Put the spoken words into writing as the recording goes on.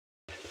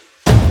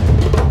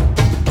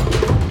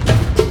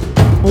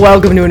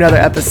Welcome to another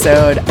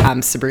episode.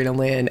 I'm Sabrina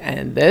Lynn,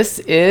 and this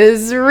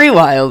is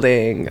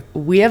Rewilding.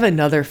 We have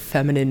another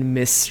Feminine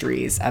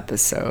Mysteries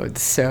episode.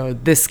 So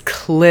this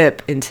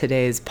clip in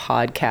today's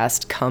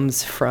podcast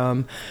comes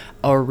from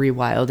our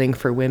Rewilding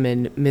for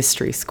Women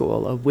Mystery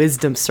School, a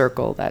wisdom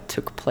circle that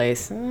took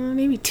place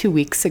maybe 2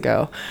 weeks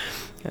ago.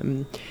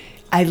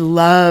 I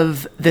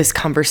love this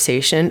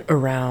conversation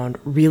around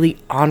really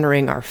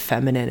honoring our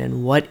feminine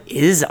and what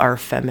is our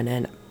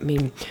feminine. I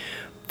mean,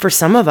 for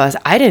some of us,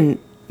 I didn't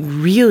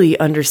really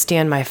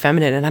understand my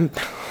feminine, and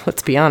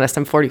let's be honest,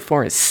 I'm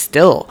 44 and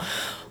still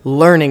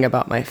learning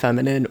about my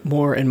feminine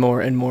more and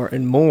more and more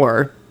and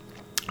more.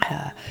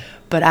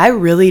 But I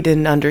really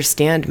didn't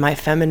understand my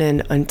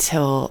feminine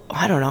until,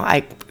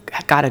 I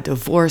got a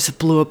divorce,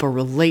 blew up a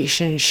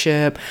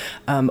relationship,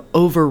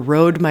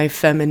 overrode my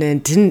feminine,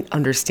 didn't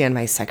understand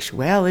my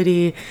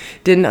sexuality,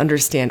 didn't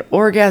understand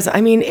orgasm.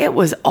 I mean, it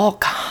was all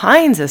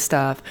kinds of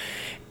stuff.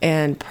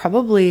 And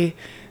probably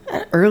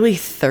early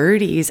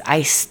 30s,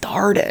 I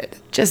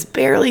just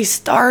barely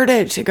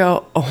started to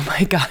go, oh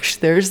my gosh,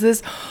 there's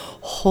this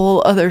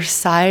whole other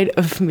side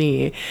of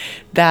me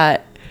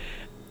that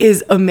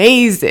is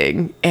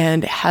amazing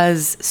and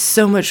has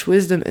so much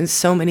wisdom and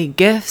so many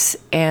gifts,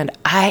 and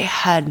I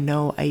had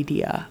no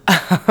idea.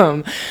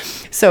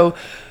 So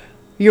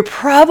you're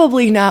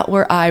probably not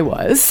where I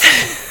was,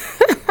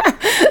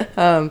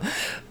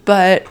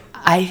 but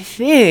I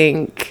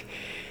think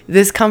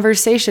this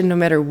conversation, no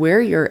matter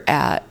where you're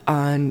at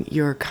on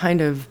your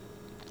kind of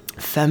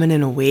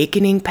feminine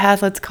awakening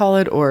path, let's call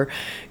it, or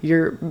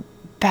your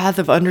path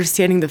of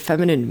understanding the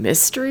feminine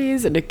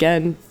mysteries. And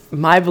again,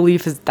 my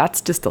belief is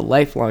that's just a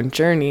lifelong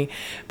journey.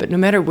 But no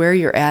matter where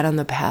you're at on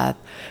the path,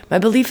 my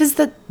belief is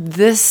that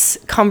this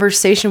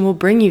conversation will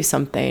bring you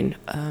something,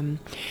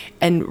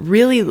 and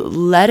really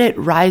let it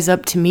rise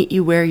up to meet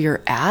you where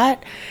you're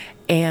at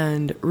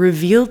and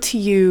reveal to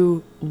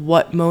you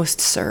what most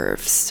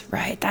serves,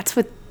 right? That's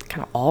what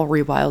kind of all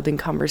rewilding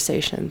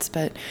conversations.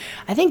 But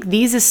I think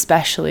these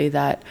especially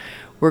that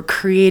were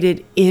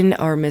created in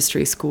our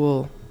mystery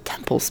school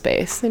temple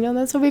space,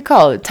 that's what we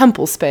call it,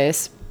 temple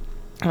space.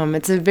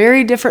 It's a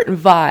very different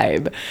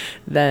vibe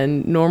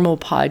than normal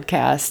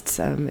podcasts.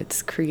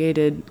 It's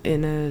created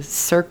in a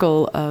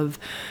circle of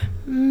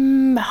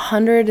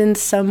 100 and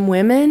some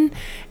women,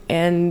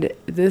 and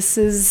this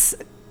is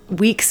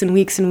weeks and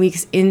weeks and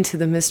weeks into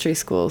the mystery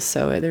school.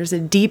 So there's a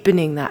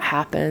deepening that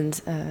happens,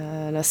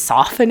 and a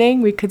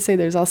softening. We could say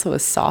there's also a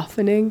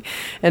softening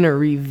and a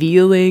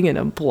revealing and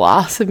a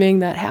blossoming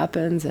that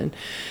happens. And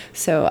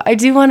so I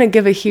do want to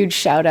give a huge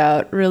shout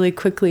out really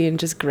quickly and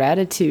just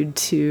gratitude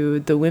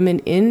to the women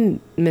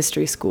in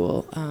mystery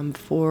school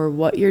for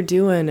what you're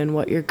doing and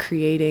what you're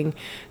creating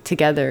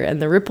together and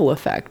the ripple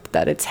effect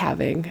that it's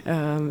having.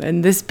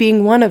 And this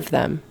being one of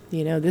them.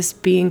 This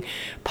being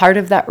part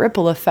of that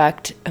ripple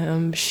effect,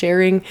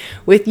 sharing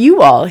with you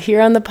all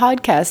here on the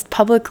podcast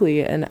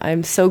publicly. And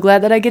I'm so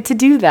glad that I get to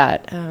do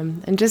that.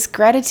 And just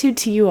gratitude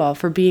to you all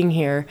for being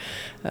here.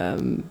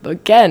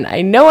 Again,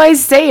 I know I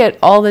say it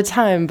all the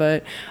time,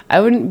 but I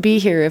wouldn't be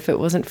here if it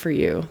wasn't for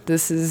you.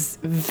 This is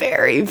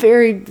very,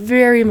 very,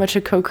 very much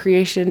a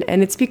co-creation,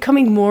 and it's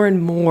becoming more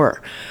and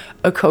more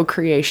a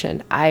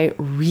co-creation. I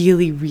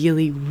really,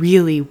 really,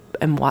 really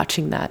am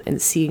watching that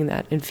and seeing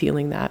that and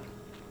feeling that.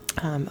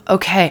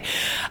 Okay,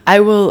 I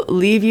will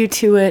leave you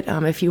to it.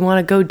 If you want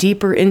to go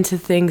deeper into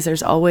things,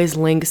 there's always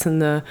links in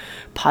the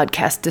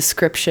podcast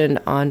description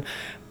on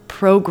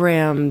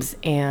programs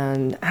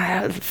and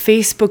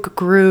Facebook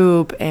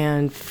group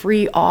and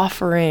free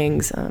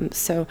offerings.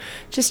 So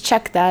just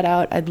check that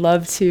out. I'd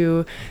love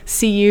to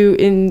see you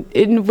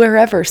in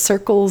wherever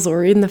circles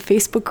or in the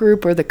Facebook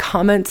group or the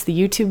comments, the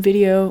YouTube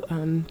video.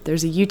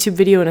 There's a YouTube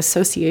video in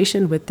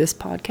association with this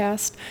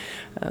podcast.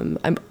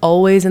 I'm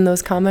always in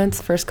those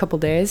comments first couple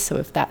days. So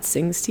if that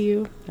sings to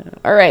you,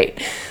 all right,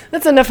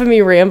 that's enough of me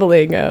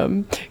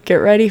rambling. Get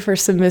ready for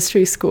some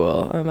mystery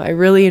school. I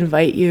really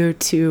invite you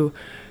to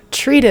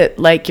treat it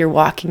like you're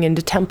walking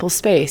into temple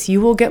space. You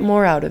will get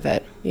more out of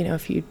it.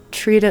 If you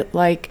treat it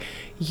like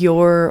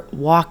you're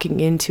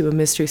walking into a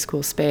mystery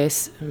school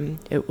space,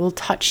 it will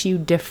touch you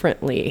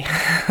differently.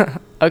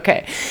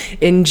 Okay,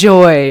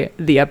 enjoy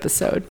the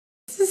episode.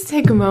 Let's just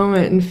take a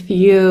moment and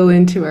feel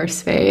into our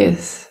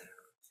space.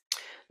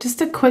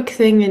 Just a quick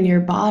thing in your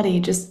body,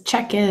 just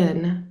check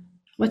in.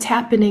 What's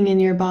happening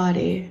in your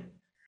body?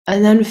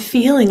 And then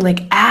feeling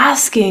like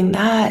asking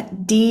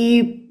that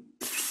deep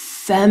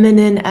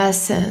feminine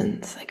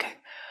essence, like,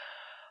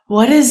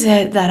 what is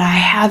it that I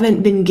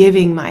haven't been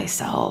giving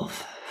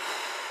myself?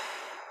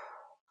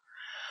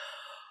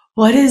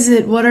 What is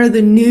it? What are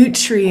the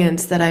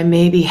nutrients that I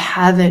maybe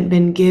haven't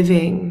been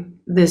giving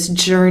this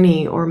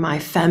journey or my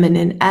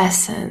feminine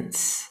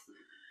essence?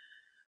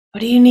 What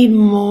do you need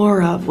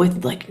more of,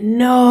 with like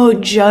no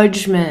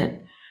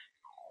judgment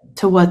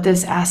to what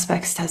this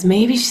aspect does?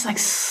 Maybe she's like,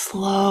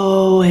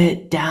 slow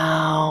it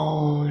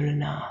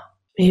down.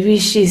 Maybe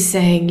she's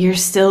saying, you're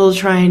still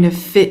trying to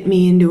fit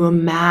me into a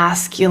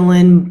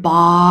masculine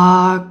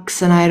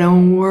box, and I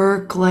don't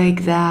work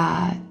like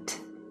that.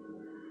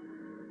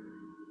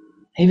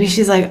 Maybe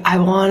she's like, I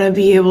want to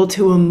be able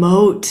to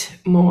emote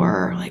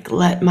more, like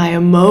let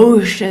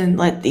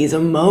these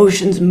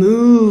emotions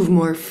move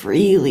more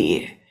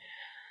freely.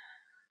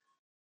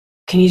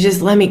 Can you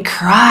just let me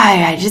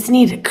cry? I just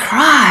need to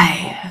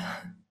cry.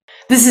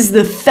 This is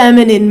the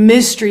feminine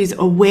mysteries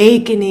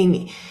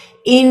awakening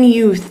in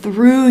you,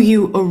 through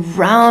you,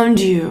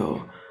 around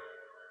you.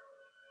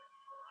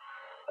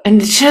 And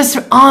just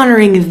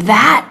honoring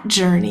that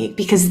journey,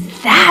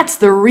 because that's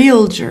the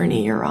real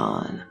journey you're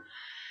on,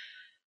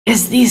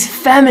 is these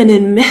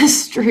feminine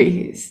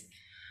mysteries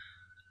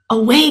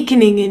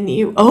awakening in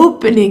you,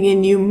 opening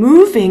in you,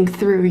 moving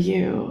through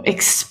you,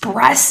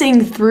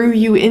 expressing through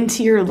you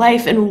into your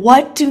life. And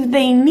what do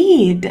they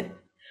need?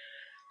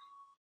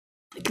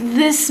 Like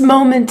this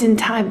moment in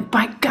time,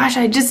 my gosh,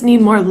 I just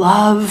need more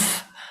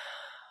love.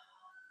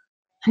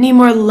 I need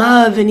more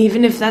love. And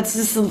even if that's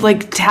just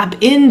like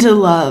tap into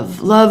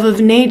love of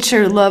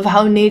nature, love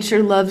how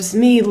nature loves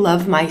me,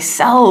 love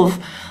myself,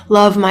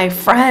 love my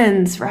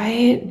friends,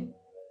 right?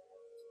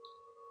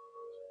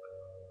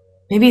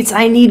 Maybe it's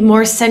I need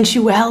more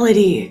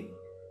sensuality.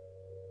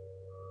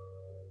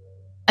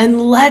 And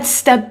let's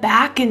step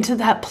back into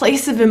that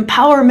place of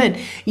empowerment.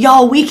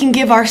 Y'all, we can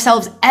give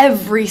ourselves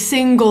every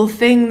single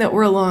thing that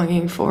we're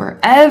longing for.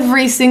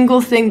 Every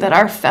single thing that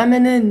our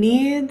feminine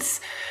needs,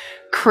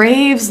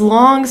 craves,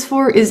 longs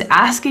for, is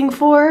asking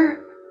for.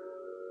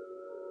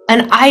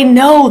 And I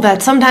know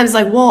that sometimes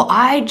like, well,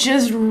 I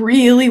just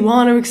really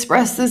want to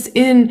express this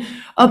in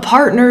a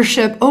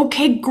partnership.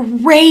 Okay,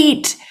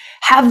 great.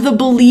 Have the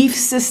belief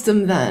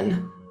system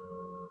then.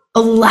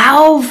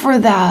 Allow for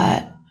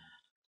that.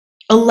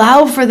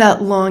 Allow for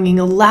that longing.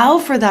 Allow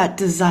for that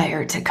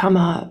desire to come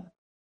up.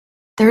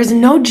 There is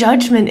no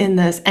judgment in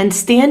this. And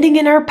standing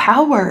in our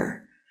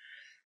power.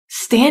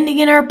 Standing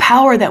in our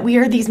power that we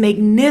are these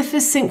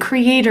magnificent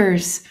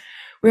creators.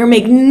 We are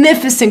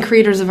magnificent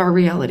creators of our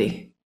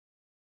reality.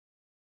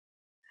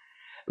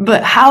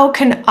 But how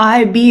can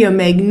I be a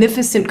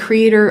magnificent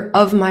creator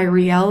of my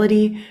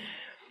reality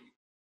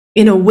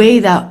in a way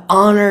that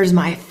honors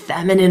my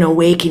feminine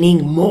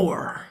awakening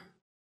more?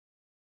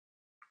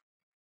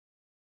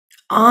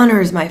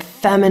 Honors my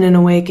feminine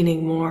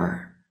awakening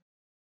more.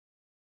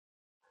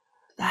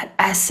 That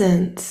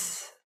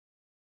essence.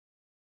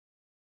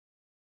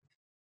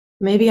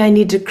 Maybe I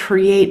need to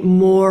create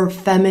more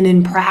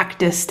feminine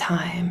practice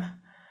time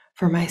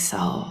for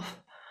myself.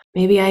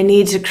 Maybe I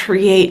need to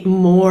create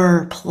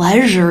more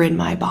pleasure in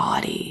my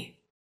body.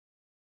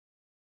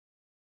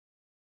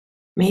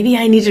 Maybe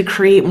I need to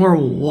create more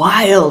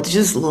wild,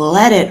 just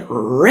let it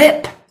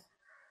rip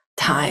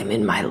time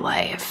in my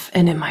life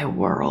and in my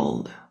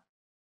world.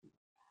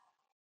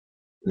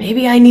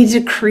 Maybe I need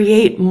to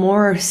create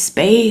more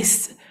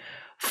space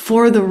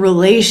for the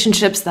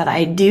relationships that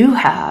I do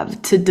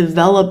have to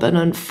develop and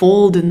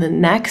unfold in the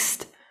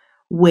next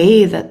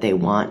way that they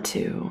want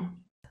to.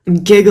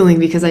 I'm giggling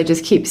because I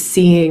just keep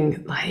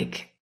seeing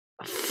like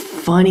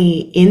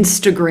funny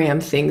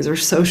Instagram things or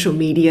social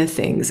media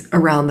things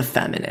around the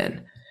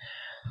feminine,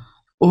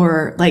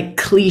 or like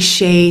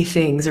cliche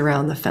things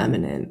around the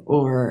feminine,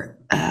 or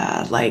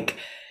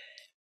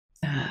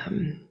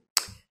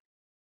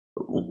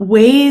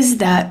ways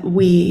that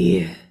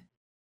we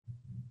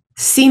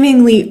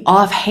seemingly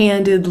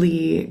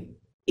offhandedly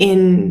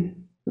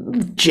in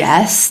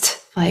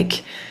jest,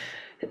 like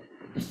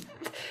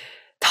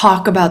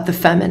talk about the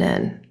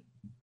feminine.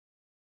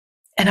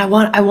 And I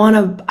want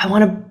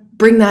to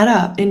bring that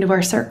up into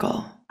our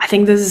circle. I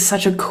think this is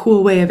such a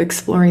cool way of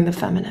exploring the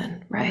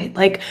feminine, right?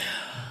 Like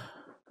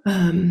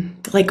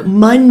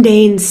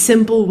mundane,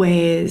 simple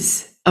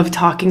ways of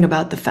talking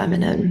about the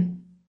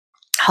feminine,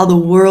 how the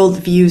world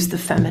views the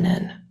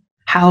feminine,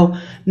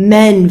 how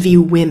men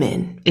view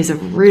women is a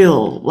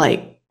real,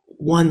 like,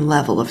 one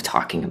level of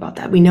talking about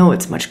that. We know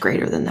it's much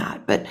greater than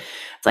that, but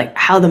it's like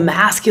how the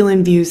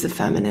masculine views the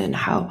feminine,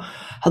 how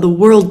the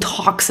world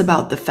talks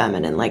about the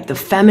feminine, like the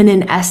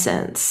feminine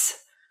essence,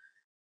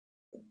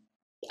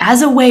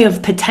 as a way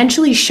of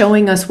potentially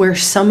showing us where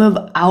some of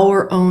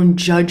our own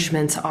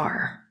judgments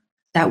are,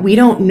 that we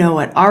don't know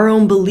it, our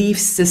own belief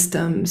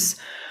systems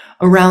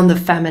around the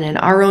feminine,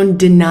 our own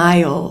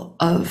denial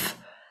of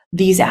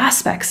these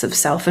aspects of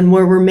self, and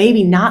where we're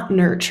maybe not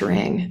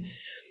nurturing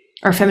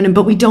our feminine,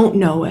 but we don't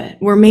know it.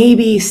 We're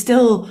maybe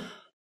still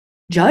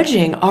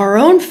judging our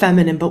own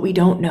feminine, but we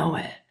don't know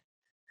it.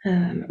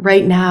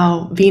 Right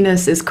now,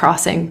 Venus is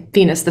crossing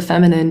Venus, the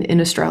feminine in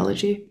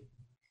astrology.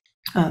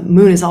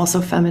 Moon is also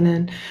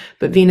feminine,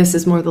 but Venus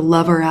is more the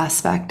lover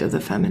aspect of the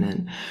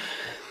feminine.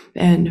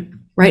 And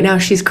right now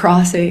she's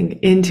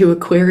crossing into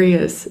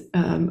Aquarius,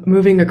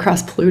 moving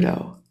across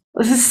Pluto.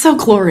 This is so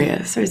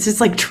glorious. It's just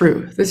like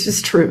truth. It's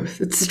just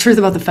truth. It's the truth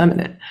about the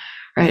feminine,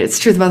 right? It's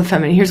truth about the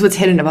feminine. Here's what's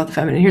hidden about the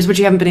feminine. Here's what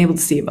you haven't been able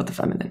to see about the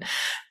feminine.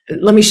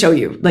 Let me show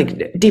you,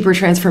 like, deeper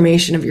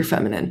transformation of your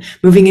feminine,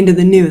 moving into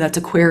the new. That's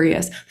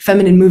Aquarius.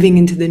 Feminine moving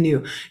into the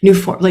new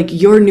form, like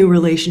your new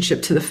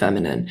relationship to the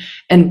feminine.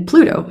 And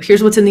Pluto,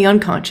 here's what's in the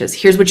unconscious.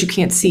 Here's what you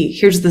can't see.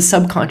 Here's the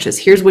subconscious.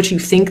 Here's what you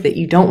think that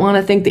you don't want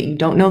to think, that you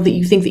don't know, that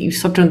you think that you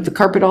swept under the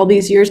carpet all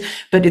these years,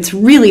 but it's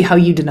really how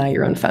you deny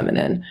your own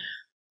feminine.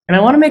 And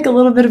I want to make a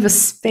little bit of a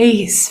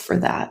space for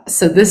that.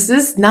 So this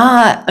is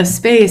not a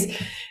space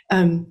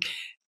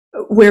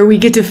where we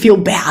get to feel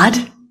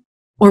bad,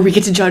 or we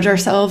get to judge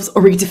ourselves,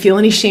 or we get to feel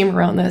any shame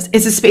around this.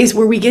 It's a space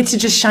where we get to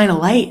just shine a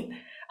light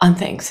on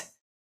things.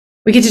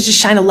 We get to just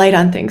shine a light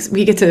on things.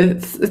 We get to,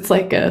 it's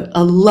like a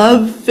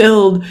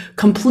love-filled,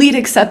 complete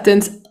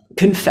acceptance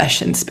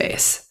confession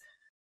space,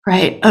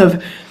 right?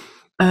 Of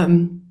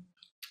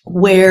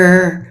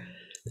where,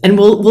 and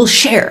we'll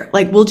share,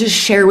 like we'll just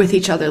share with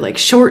each other, like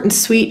short and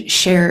sweet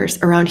shares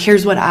around,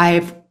 here's what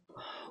I've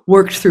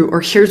worked through,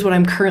 or here's what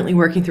I'm currently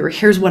working through, or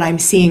here's what I'm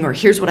seeing, or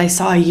here's what I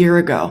saw a year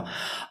ago,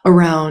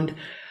 around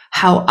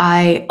how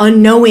I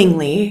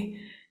unknowingly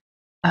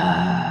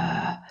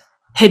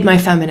hid my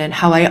feminine,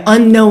 how I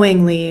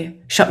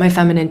unknowingly shut my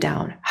feminine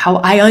down, how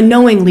I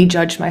unknowingly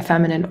judge my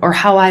feminine, or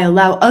how I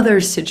allow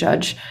others to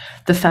judge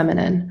the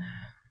feminine.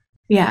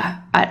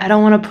 Yeah, I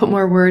don't want to put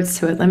more words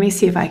to it. Let me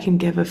see if I can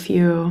give a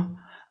few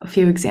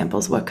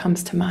examples, what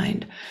comes to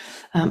mind.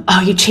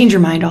 You change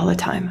your mind all the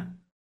time,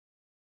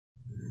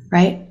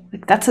 right?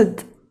 Like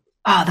the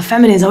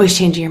feminine is always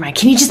changing your mind.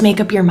 Can you just make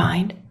up your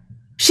mind?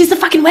 She's the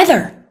fucking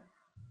weather.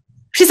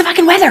 She's the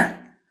fucking weather.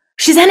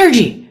 She's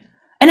energy.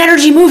 And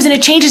energy moves and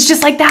it changes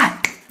just like that.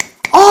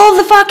 All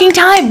the fucking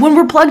time when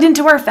we're plugged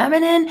into our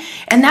feminine.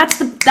 And that's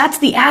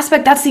the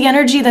aspect, that's the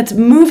energy that's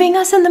moving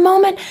us in the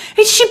moment.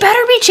 She better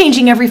be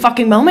changing every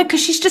fucking moment,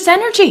 because she's just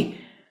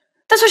energy.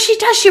 That's what she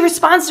does. She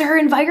responds to her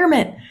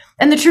environment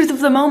and the truth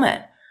of the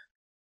moment.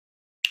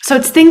 So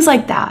it's things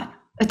like that.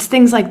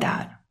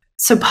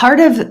 So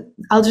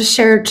I'll just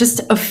share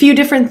just a few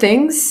different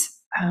things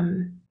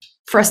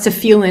for us to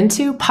feel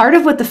into. Part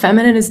of what the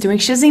feminine is doing,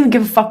 she doesn't even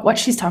give a fuck what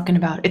she's talking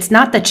about. It's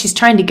not that she's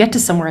trying to get to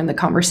somewhere in the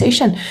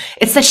conversation.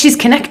 It's that she's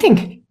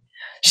connecting.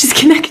 She's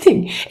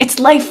connecting. It's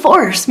life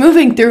force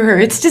moving through her.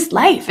 It's just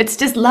life. It's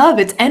just love.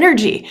 It's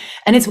energy.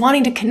 And it's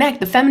wanting to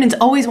connect. The feminine's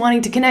always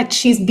wanting to connect.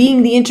 She's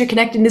being the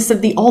interconnectedness of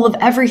the all of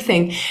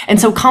everything.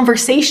 And so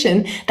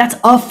conversation, that's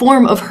a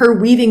form of her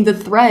weaving the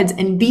threads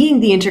and being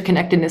the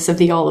interconnectedness of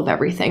the all of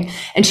everything.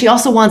 And she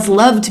also wants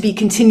love to be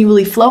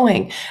continually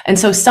flowing. And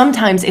so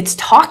sometimes it's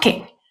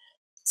talking.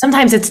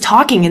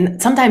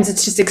 And sometimes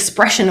it's just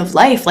expression of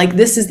life. Like,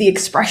 this is the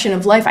expression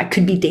of life. I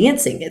could be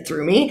dancing it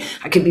through me.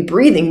 I could be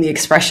breathing the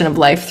expression of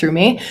life through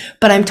me,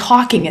 but I'm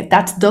talking it.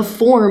 That's the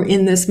form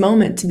in this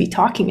moment, to be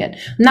talking it.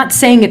 I'm not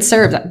saying it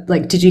serves.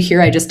 Like, did you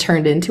hear I just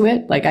turned into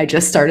it? Like, I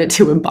just started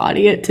to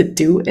embody it, to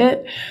do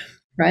it,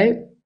 right?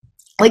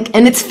 Like,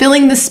 and it's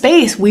filling the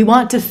space. We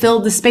want to fill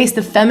the space.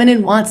 The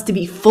feminine wants to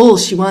be full.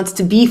 She wants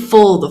to be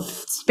full, the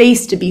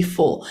space to be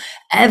full,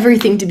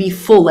 everything to be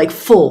full, like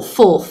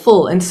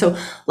full. And so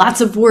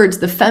lots of words.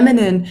 The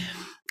feminine,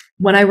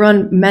 when I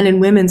run men and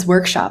women's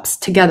workshops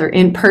together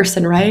in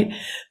person, right?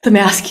 The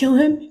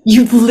masculine,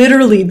 you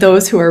literally,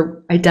 those who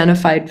are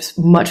identified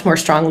much more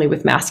strongly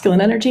with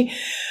masculine energy,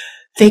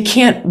 they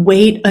can't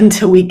wait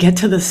until we get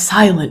to the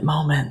silent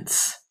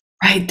moments,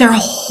 right? Their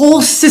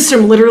whole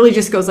system literally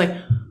just goes like,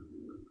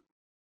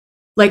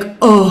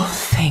 oh,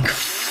 thank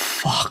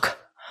fuck,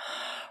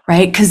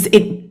 right? Because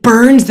it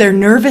burns their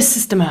nervous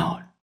system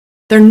out.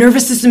 Their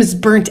nervous system is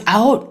burnt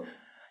out.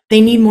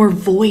 They need more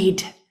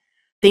void.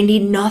 They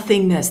need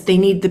nothingness. They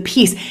need the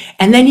peace.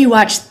 And then you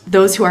watch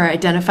those who are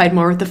identified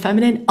more with the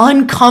feminine,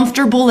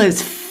 uncomfortable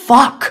as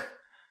fuck.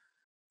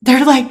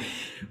 They're like,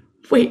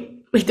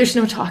 wait, there's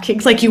no talking.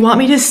 It's like, you want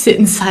me to sit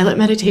in silent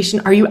meditation?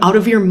 Are you out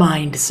of your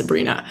mind,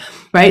 Sabrina?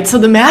 Right? So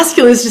the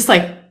masculine is just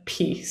like,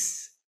 peace.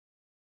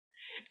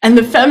 And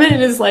the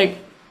feminine is like,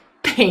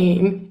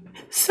 pain.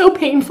 So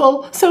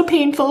painful,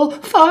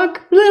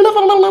 fuck.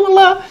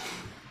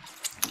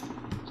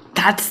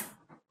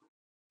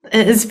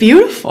 It's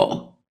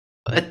beautiful.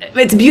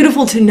 It's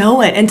beautiful to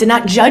know it and to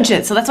not judge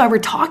it. So that's why we're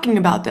talking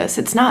about this.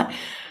 It's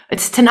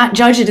to not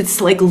judge it. It's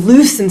to like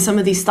loosen some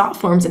of these thought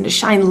forms and to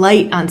shine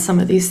light on some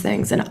of these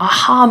things and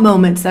aha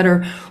moments that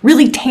are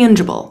really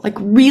tangible, like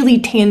really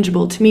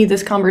tangible. To me,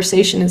 this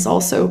conversation is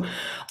also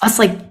us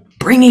like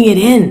bringing it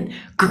in,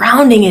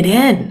 grounding it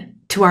in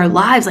to our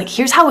lives. Like,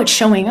 here's how it's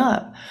showing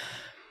up.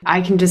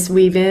 I can just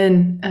weave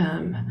in,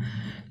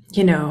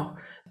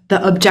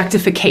 the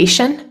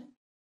objectification,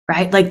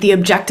 right? Like the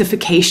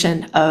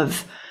objectification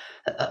of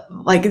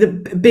like the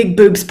big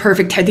boobs,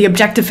 perfect hair, the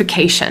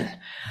objectification.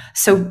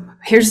 So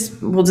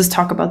we'll just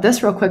talk about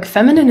this real quick.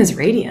 Feminine is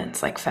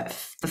radiance. Like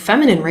the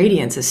feminine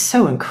radiance is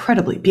so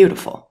incredibly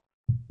beautiful,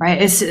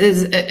 right? It's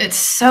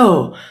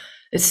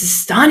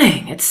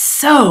stunning. It's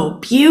so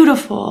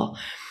beautiful.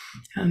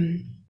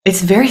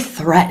 It's very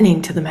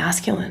threatening to the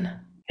masculine.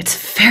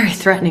 it's very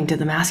threatening to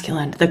the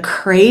masculine. The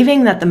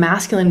craving that the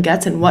masculine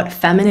gets and what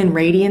feminine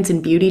radiance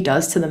and beauty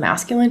does to the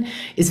masculine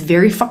is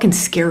very fucking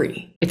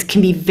scary. It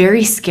can be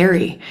very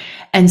scary.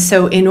 And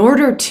so in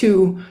order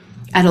to,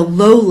 at a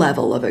low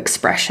level of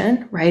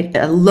expression, right?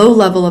 A low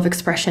level of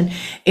expression,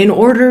 in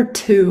order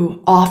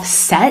to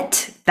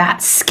offset that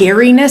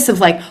scariness of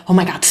like, oh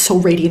my God, so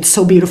radiant,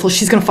 so beautiful,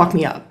 she's gonna fuck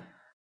me up.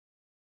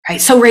 Right?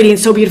 So radiant,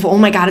 so beautiful. Oh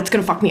my God, it's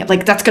going to fuck me up.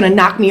 Like, that's going to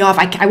knock me off.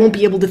 I won't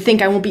be able to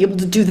think. I won't be able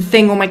to do the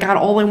thing. Oh my God,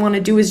 all I want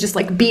to do is just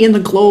like be in the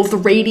glow of the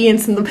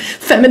radiance and the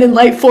feminine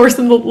light force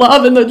and the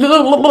love and the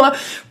blah, blah, blah,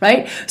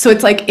 right? So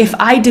it's like, if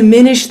I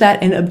diminish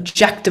that and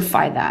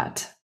objectify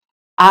that,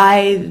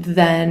 I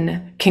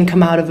then can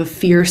come out of a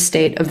fear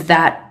state of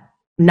that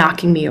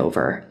knocking me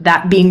over,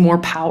 that being more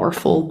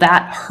powerful,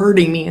 that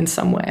hurting me in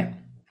some way.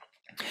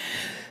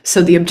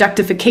 So the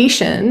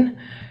objectification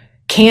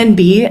can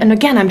be, and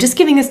again, I'm just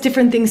giving us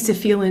different things to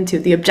feel into.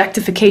 The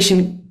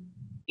objectification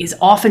is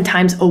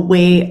oftentimes a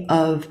way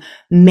of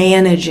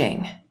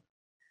managing.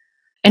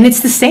 And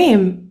it's the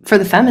same for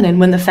the feminine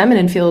when the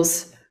feminine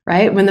feels,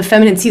 right? When the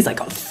feminine sees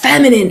like a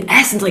feminine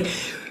essence, like,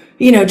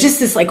 you know,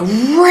 just this like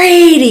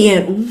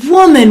radiant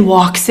woman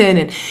walks in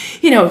and,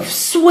 you know,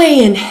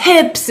 swaying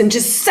hips and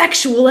just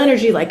sexual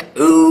energy, like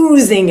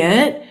oozing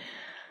it.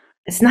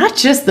 It's not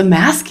just the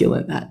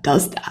masculine that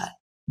does that.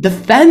 The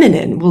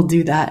feminine will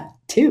do that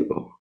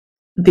too.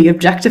 The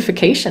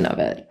objectification of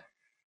it.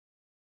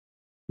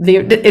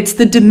 It's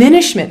the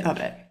diminishment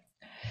of it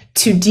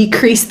to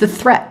decrease the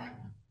threat,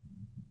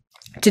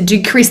 to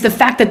decrease the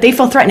fact that they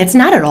feel threatened. It's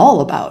not at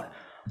all about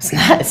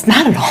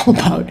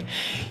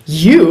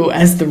you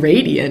as the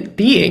radiant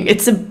being.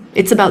 It's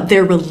about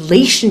their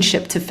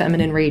relationship to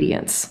feminine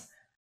radiance.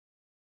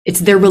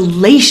 It's their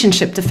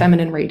relationship to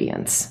feminine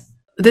radiance.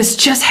 This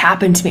just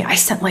happened to me. I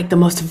sent like the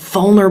most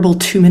vulnerable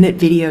 2-minute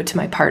video to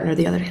my partner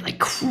the other day, like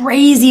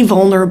crazy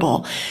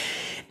vulnerable.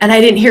 And I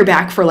didn't hear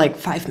back for like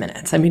 5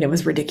 minutes. I mean, it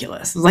was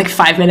ridiculous. It was like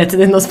 5 minutes.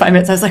 And in those 5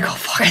 minutes, I was like, oh,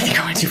 fuck, I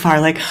think I went too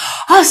far. Like,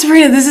 oh,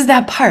 Sabrina, this is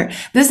that part.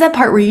 This is that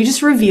part where you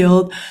just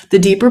revealed the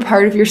deeper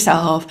part of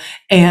yourself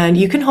and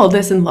you can hold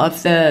this and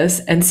love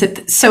this and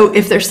sit. So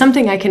if there's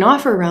something I can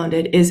offer around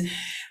it is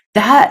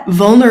that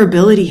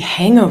vulnerability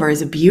hangover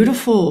is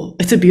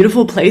it's a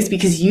beautiful place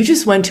because you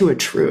just went to a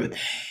truth.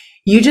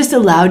 You just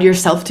allowed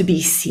yourself to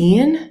be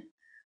seen,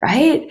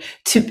 right?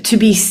 To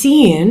be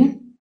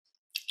seen.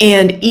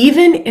 And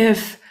even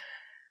if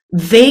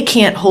they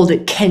can't hold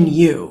it, can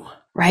you,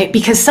 right?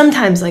 Because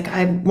sometimes, like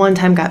I one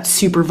time got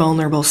super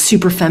vulnerable,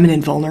 super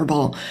feminine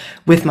vulnerable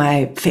with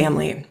my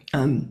family.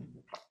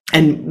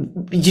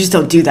 And you just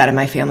don't do that in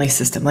my family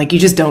system. Like you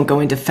just don't go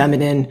into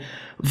feminine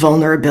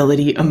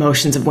vulnerability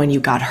emotions of when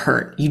you got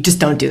hurt. You just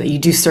don't do that. You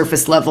do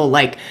surface level,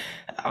 like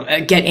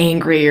get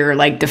angry or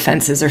like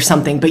defenses or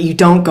something, but you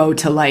don't go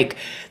to like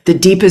the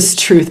deepest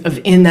truth of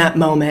in that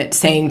moment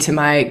saying to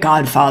my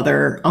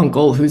godfather,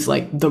 uncle, who's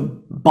like the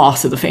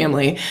boss of the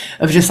family,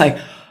 of just like,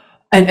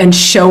 and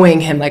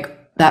showing him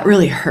like that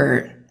really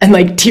hurt and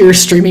like tears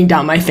streaming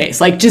down my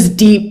face, like just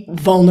deep,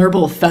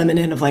 vulnerable,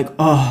 feminine of like,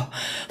 oh,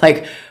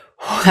 like,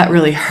 oh, that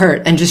really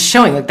hurt. And just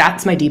showing like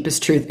that's my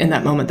deepest truth in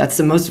that moment. That's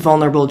the most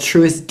vulnerable,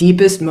 truest,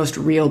 deepest, most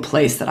real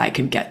place that I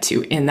could get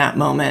to in that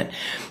moment.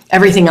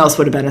 Everything else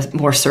would have been a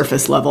more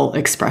surface level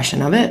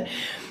expression of it.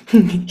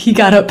 He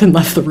got up and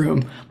left the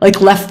room,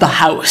 like left the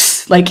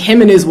house, like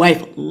him and his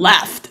wife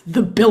left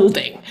the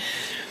building.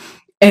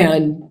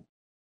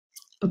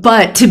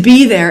 But to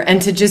be there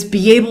and to just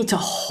be able to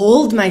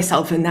hold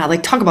myself in that,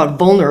 like talk about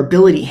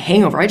vulnerability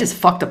hangover. I just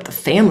fucked up the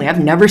family. I've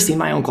never seen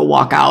my uncle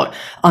walk out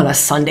on a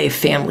Sunday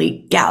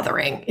family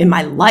gathering in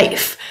my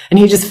life. And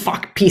he just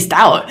pieced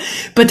out.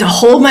 But to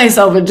hold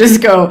myself and just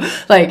go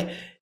like,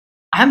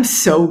 I'm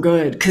so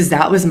good because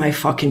that was my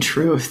fucking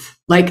truth.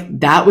 Like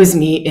that was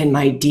me in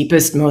my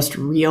deepest, most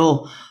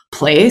real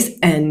place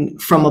and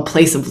from a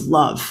place of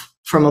love,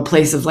 from a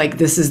place of like,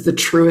 this is the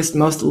truest,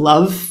 most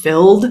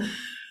love-filled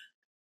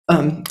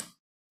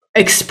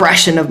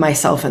expression of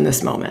myself in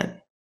this moment.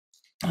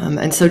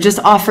 And so just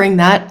offering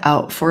that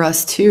out for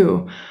us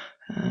too,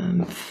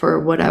 for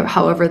whatever,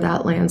 however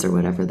that lands or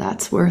whatever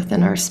that's worth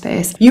in our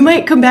space. You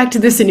might come back to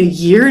this in a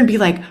year and be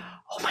like,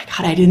 oh my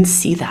God, I didn't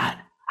see that.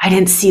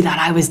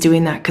 I was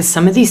doing that, because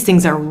some of these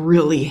things are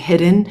really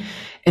hidden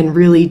and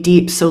really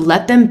deep. So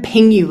let them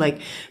ping you.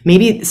 Like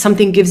maybe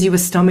something gives you a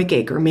stomach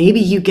ache, or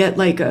maybe you get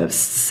like a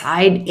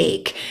side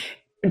ache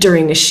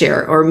during a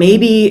share, or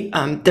maybe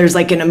there's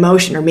like an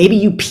emotion, or maybe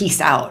you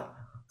peace out,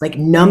 like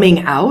numbing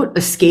out,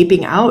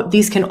 escaping out.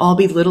 These can all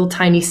be little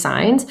tiny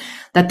signs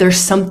that there's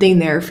something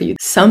there for you.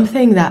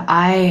 Something that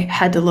I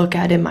had to look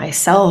at in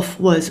myself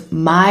was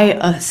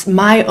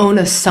my own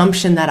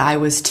assumption that I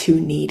was too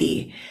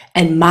needy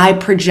and my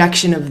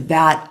projection of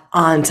that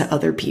onto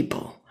other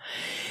people.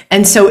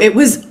 And so it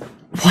was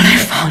what I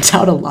found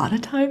out a lot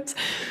of times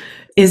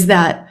is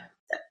that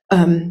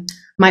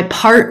my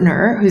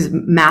partner, who's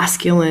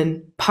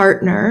masculine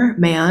partner,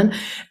 man,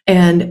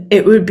 and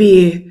it would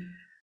be,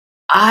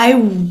 I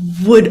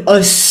would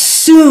assume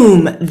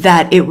assume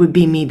that it would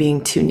be me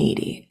being too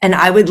needy. And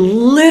I would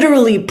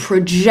literally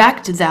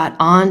project that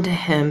onto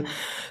him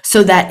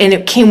so that, and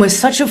it came with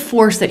such a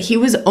force that he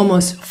was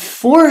almost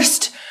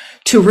forced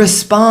to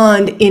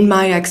respond in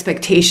my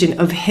expectation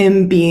of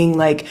him being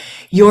like,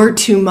 you're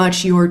too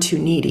much, you're too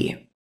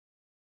needy.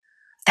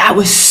 That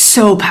was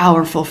so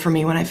powerful for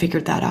me when I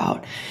figured that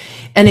out.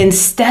 And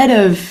instead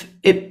of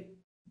it,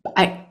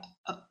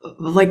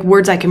 like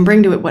words I can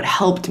bring to it, what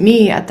helped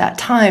me at that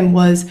time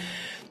was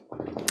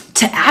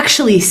to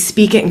actually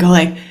speak it and go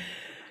like,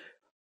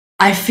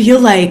 I feel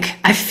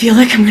like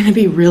I'm going to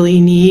be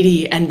really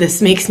needy and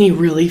this makes me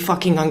really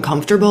fucking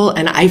uncomfortable.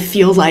 And I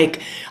feel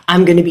like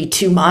I'm going to be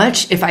too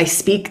much if I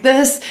speak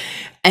this,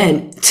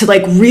 and to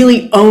like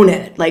really own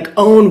it, like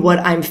own what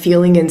I'm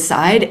feeling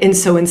inside. And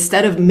so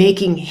instead of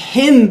making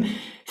him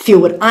feel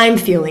what I'm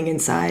feeling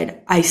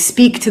inside, I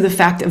speak to the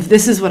fact of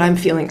this is what I'm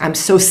feeling. I'm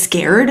so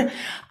scared.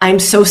 I'm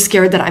so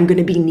scared that I'm going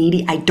to be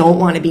needy. I don't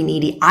want to be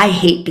needy. I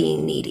hate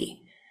being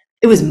needy.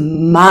 It was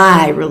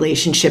my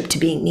relationship to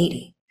being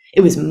needy.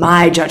 It was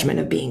my judgment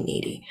of being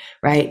needy,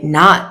 right?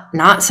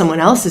 Not someone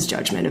else's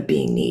judgment of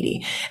being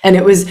needy. And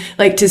it was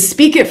like to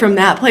speak it from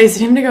that place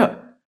and him to go,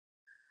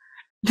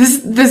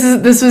 this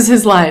was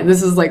his line.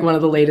 This is like one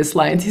of the latest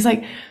lines. He's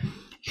like,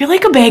 you're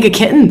like a bag of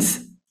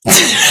kittens.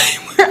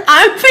 Where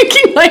I'm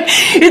thinking like,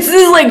 it's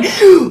this like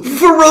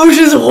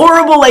ferocious,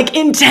 horrible, like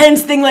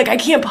intense thing. Like I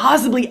can't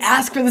possibly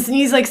ask for this. And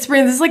he's like,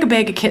 Spring, this is like a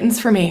bag of kittens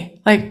for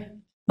me. Like,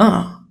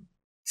 oh,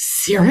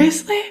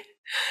 seriously?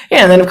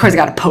 Yeah, and then of course I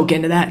got to poke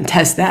into that and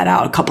test that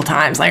out a couple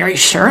times. Like, are you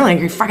sure? Like,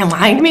 are you fucking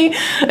lying to me?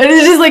 And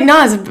it's just like,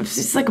 no, it's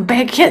just like a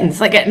bag of kittens.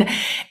 Like, and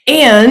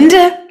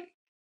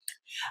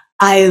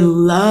I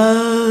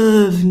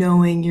love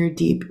knowing your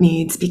deep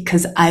needs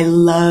because I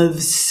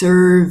love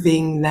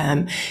serving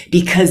them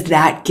because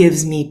that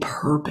gives me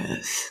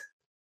purpose.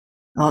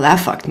 Oh, that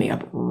fucked me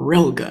up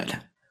real good,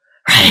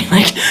 right?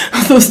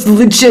 Like those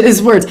legit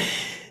as words.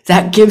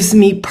 That gives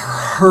me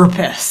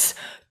purpose.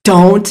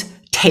 Don't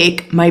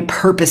take my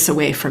purpose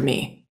away from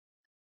me.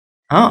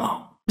 Oh,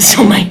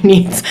 so my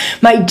needs,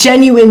 my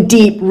genuine,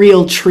 deep,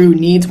 real, true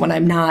needs when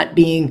I'm not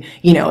being,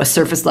 a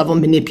surface level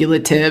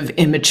manipulative,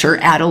 immature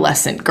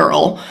adolescent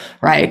girl,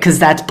 right? Because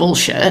that's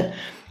bullshit.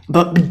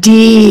 But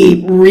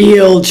deep,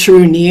 real,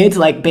 true needs,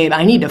 like, babe,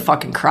 I need to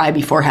fucking cry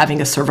before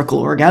having a cervical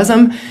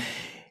orgasm,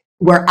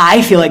 where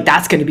I feel like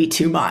that's going to be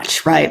too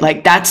much, right?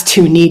 Like that's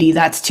too needy,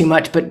 that's too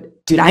much.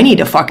 But dude, I need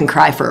to fucking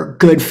cry for a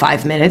good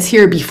 5 minutes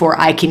here before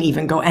I can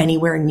even go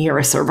anywhere near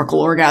a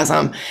cervical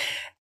orgasm.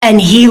 And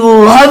he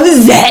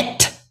loves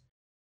it.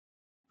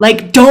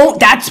 Like,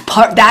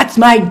 that's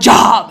my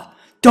job.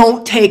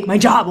 Don't take my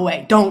job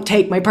away. Don't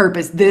take my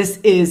purpose. This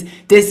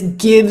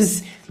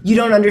gives, you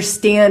don't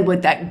understand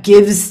what that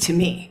gives to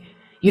me.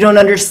 You don't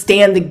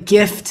understand the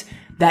gift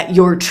that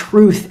your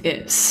truth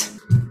is.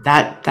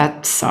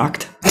 That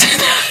sucked.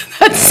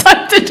 That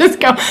sucked to just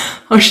go,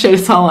 oh shit,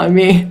 it's all on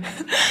me.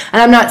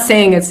 And I'm not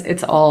saying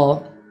it's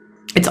all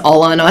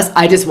on us.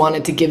 I just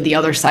wanted to give the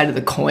other side of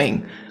the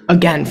coin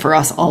again for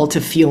us all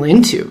to feel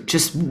into.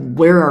 Just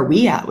where are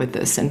we at with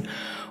this and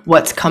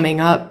what's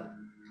coming up?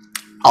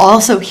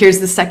 Also, here's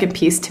the second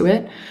piece to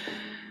it.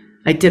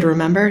 I did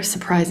remember,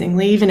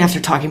 surprisingly, even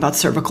after talking about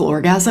cervical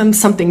orgasm,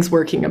 something's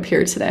working up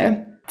here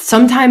today.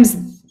 Sometimes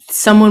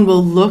someone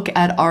will look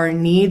at our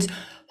needs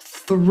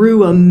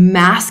through a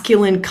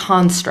masculine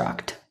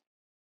construct.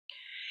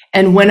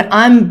 And when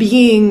I'm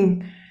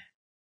being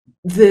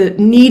the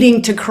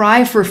needing to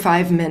cry for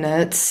 5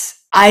 minutes,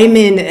 I'm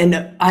in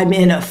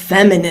a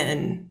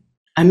feminine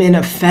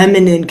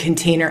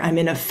container. I'm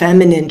in a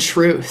feminine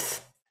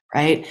truth,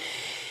 right?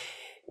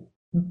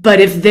 But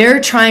if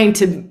they're trying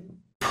to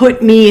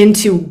put me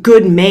into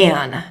good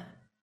man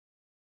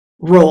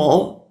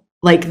role,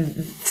 like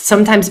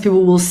sometimes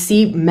people will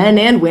see men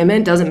and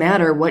women, doesn't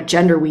matter what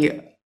gender we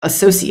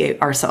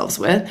associate ourselves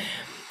with.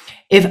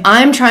 If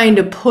I'm trying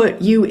to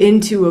put you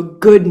into a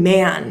good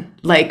man,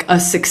 like a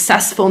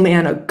successful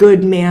man, a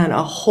good man,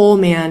 a whole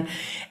man,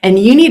 and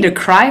you need to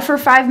cry for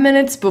 5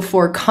 minutes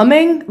before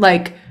coming,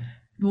 like,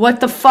 what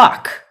the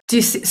fuck?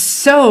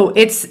 So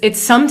it's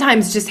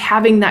sometimes just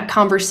having that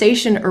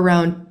conversation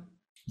around,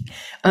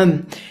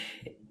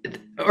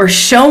 or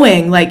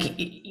showing like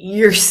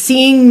you're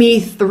seeing me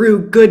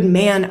through good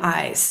man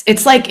eyes.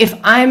 It's like if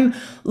I'm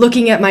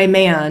looking at my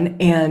man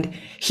and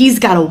he's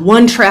got a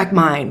one-track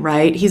mind,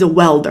 right? He's a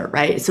welder,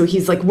 right? So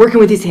he's like working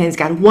with his hands,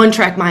 got a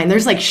one-track mind.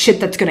 There's like shit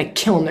that's gonna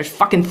kill him. There's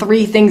fucking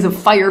 3 things of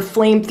fire,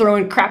 flame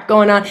throwing crap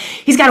going on.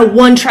 He's got a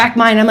one-track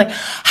mind. I'm like,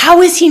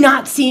 how is he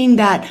not seeing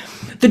that?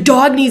 The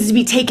dog needs to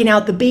be taken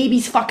out. The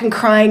baby's fucking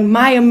crying.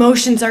 My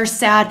emotions are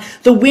sad.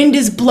 The wind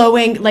is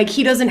blowing. Like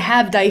he doesn't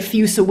have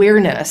diffuse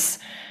awareness,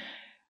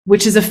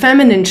 which is a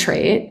feminine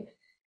trait.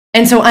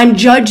 And so I'm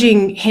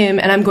judging him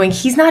and I'm going,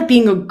 he's not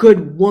being a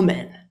good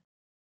woman.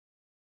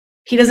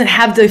 He doesn't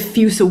have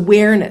diffuse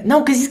awareness.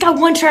 No, because he's got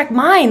one-track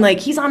mind. Like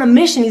he's on a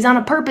mission. He's on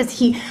a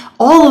purpose.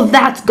 All of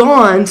that's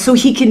gone so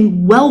he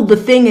can weld the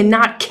thing and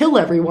not kill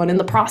everyone in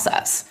the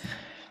process.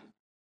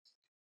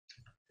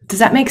 Does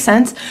that make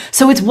sense?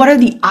 So it's what are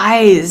the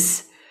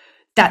eyes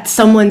that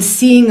someone's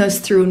seeing us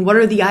through, and what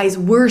are the eyes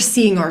we're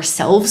seeing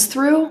ourselves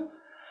through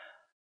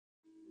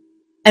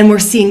and we're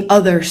seeing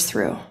others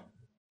through.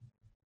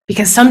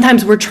 Because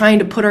sometimes we're trying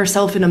to put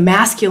ourselves in a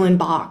masculine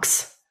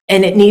box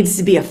and it needs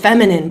to be a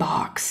feminine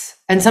box.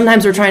 And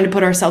sometimes we're trying to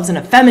put ourselves in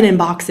a feminine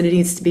box and it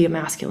needs to be a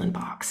masculine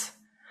box.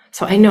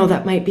 So I know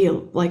that might be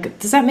like,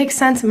 does that make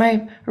sense?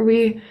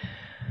 And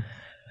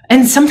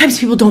sometimes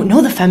people don't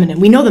know the feminine.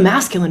 We know the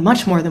masculine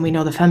much more than we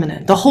know the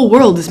feminine. The whole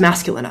world is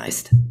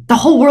masculinized. The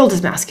whole world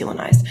is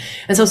masculinized.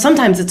 And so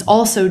sometimes it's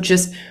also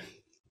just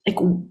like,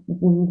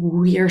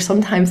 we are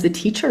sometimes the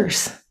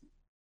teachers,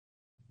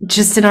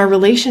 just in our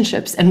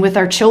relationships and with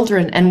our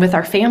children and with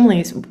our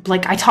families.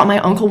 Like, I taught my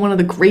uncle one of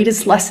the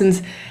greatest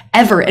lessons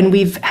ever. And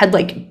we've had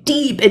like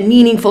deep and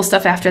meaningful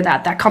stuff after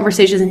that. That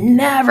conversation has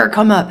never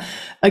come up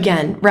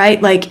again,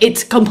 right? Like,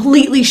 it's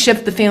completely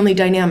shifted the family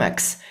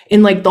dynamics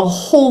in like the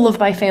whole of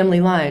my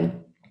family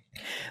line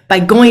by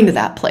going to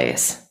that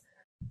place.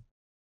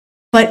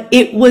 But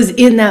it was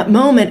in that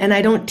moment, and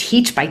I don't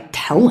teach by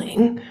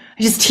telling,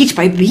 I just teach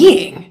by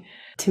being.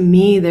 To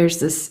me, there's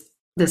this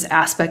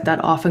aspect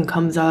that often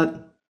comes up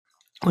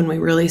when we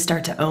really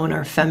start to own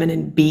our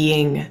feminine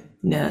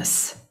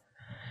beingness.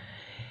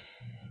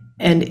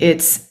 And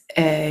it's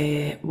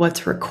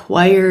what's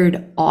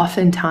required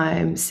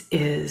oftentimes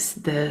is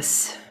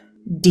this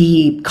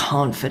deep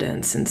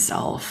confidence in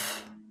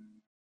self,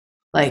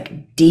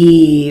 like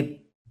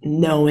deep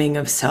knowing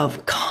of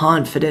self,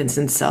 confidence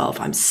in self.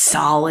 I'm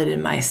solid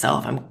in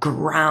myself. I'm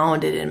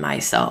grounded in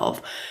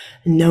myself.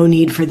 No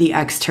need for the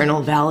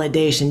external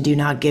validation. Do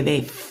not give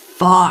a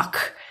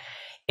fuck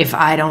if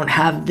I don't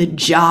have the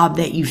job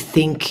that you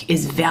think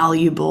is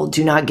valuable.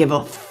 Do not give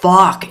a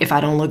fuck if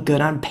I don't look good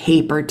on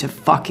paper to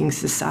fucking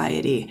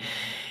society.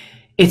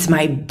 It's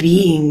my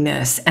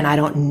beingness, and I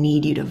don't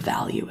need you to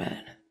value it.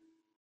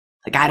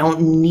 Like, I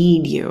don't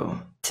need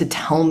you to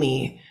tell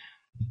me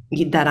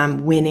that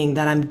I'm winning,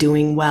 that I'm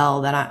doing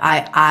well, that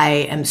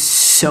I am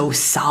so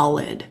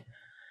solid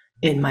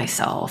in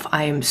myself.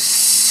 I am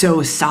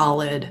so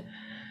solid.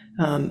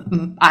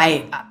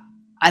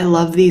 I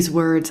love these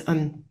words.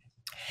 I'm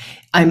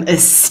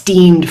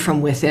esteemed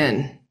from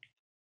within.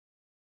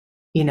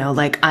 You know,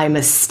 like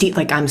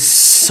I'm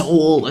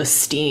soul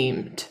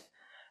esteemed.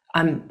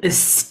 I'm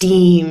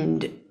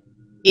esteemed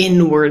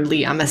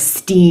inwardly. I'm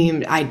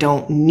esteemed. I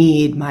don't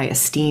need my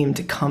esteem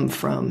to come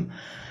from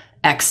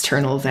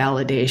external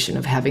validation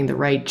of having the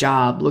right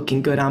job,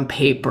 looking good on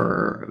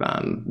paper,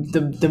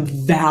 the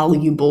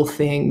valuable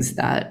things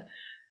that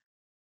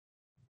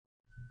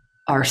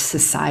our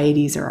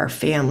societies or our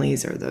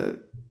families or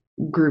the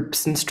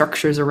groups and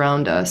structures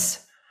around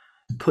us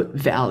put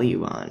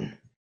value on.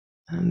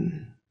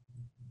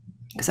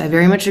 Because I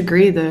very much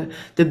agree, the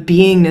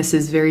beingness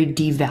is very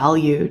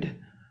devalued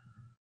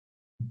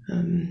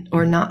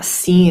or not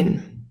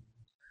seen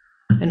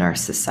in our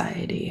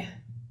society.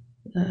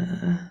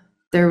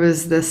 There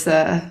was this,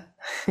 I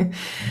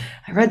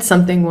read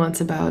something once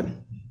about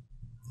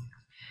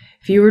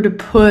if you were to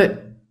put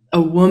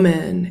a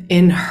woman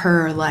in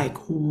her like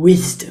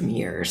wisdom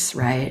years,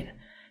 right?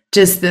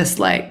 Just this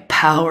like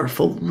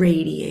powerful,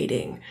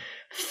 radiating,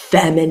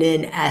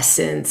 feminine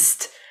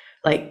essenced,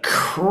 like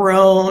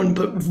crone,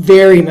 but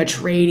very much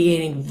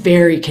radiating,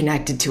 very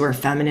connected to her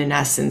feminine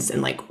essence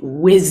and like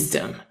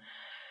wisdom.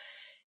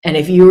 And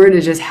if you were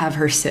to just have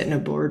her sit in a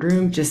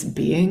boardroom, just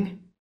being,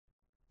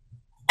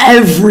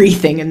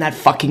 everything in that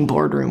fucking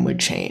boardroom would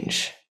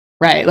change,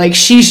 right? Like,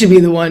 she should be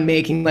the one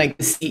making like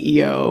the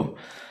CEO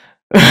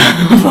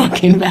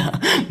fucking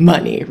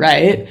money,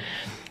 right?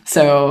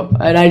 So,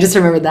 and I just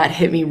remember that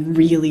hit me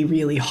really,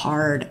 really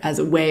hard as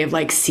a way of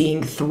like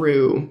seeing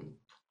through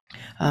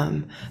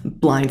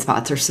blind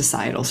spots or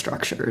societal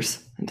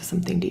structures into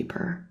something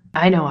deeper.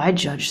 I know I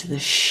judged the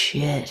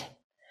shit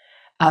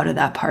out of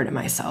that part of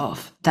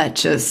myself that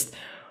just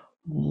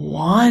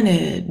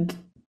wants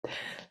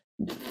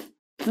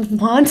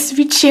to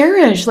be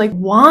cherished, like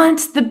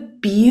wants the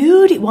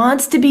beauty,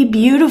 wants to be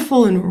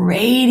beautiful and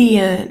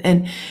radiant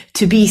and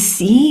to be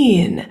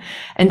seen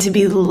and to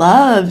be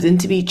loved and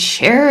to be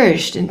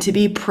cherished and to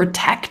be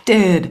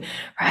protected,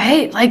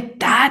 right? Like,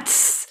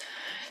 that's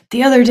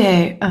the other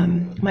day,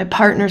 my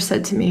partner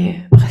said to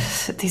me,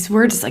 these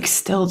words like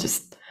still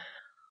just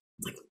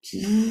like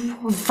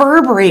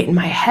reverberate in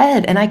my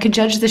head, and I could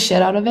judge the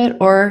shit out of it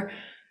or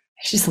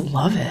I just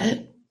love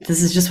it.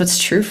 This is just what's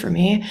true for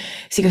me.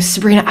 So he goes,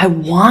 Sabrina, I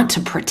want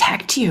to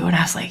protect you. And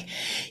I was like,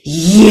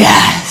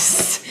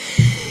 yes,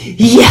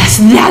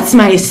 that's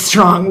my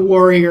strong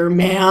warrior,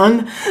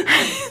 man.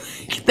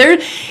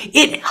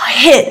 It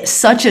hit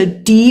such a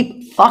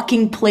deep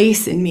fucking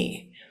place in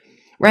me,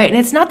 right? And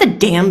it's not the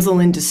damsel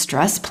in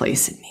distress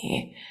place in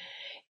me.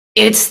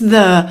 It's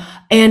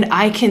and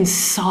I can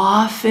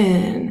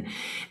soften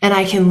and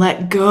I can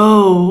let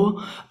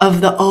go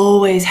of the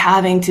always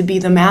having to be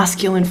the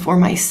masculine for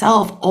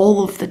myself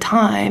all of the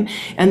time,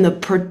 and the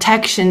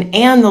protection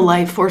and the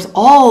life force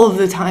all of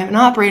the time and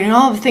operating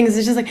all of the things.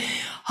 It's just like,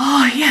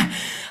 oh yeah,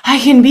 I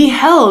can be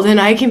held and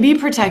I can be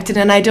protected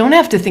and I don't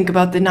have to think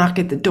about the knock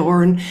at the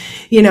door and,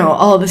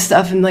 all this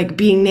stuff and like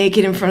being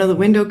naked in front of the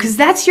window, because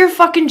that's your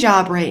fucking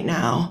job right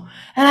now.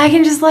 And I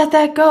can just let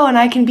that go and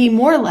I can be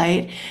more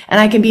light and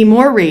I can be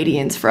more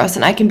radiance for us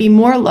and I can be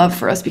more love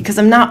for us because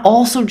I'm not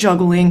also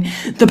juggling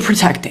the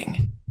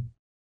protecting.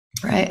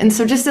 Right. And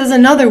so just as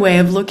another way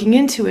of looking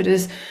into it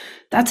is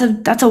that's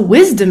a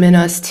wisdom in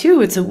us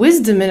too. It's a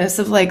wisdom in us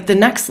of like the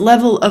next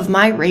level of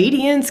my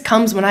radiance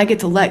comes when I get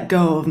to let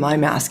go of my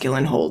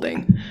masculine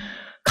holding,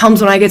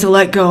 comes when I get to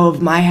let go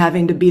of my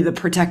having to be the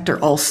protector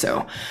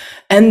also,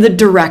 and the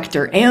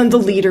director and the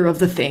leader of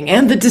the thing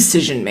and the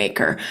decision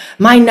maker.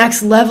 My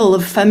next level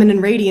of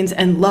feminine radiance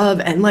and love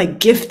and like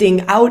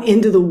gifting out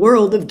into the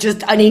world of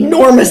just an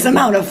enormous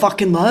amount of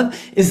fucking love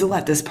is to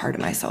let this part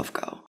of myself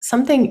go.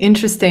 Something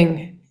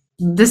interesting.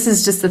 This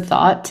is just a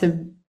thought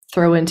to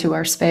throw into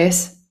our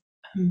space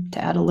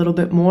to add a little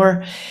bit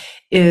more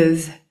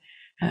is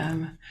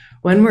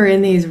when we're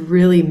in these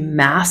really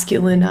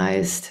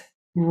masculinized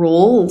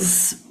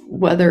roles,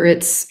 whether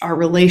it's our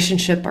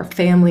relationship, our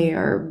family,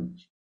 our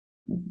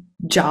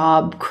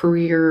job,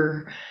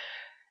 career,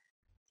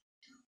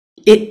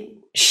 it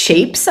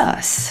shapes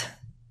us.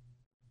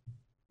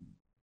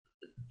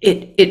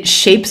 It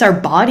shapes our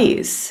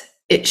bodies.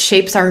 It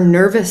shapes our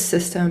nervous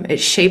system.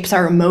 It shapes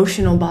our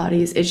emotional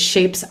bodies. It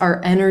shapes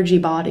our energy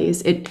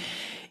bodies. It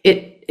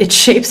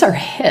shapes our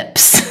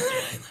hips.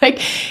 Like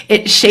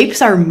it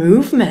shapes our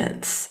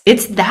movements.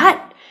 It's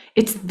that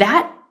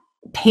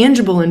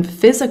tangible and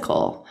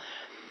physical.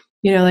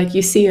 Like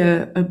you see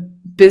a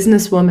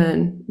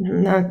businesswoman.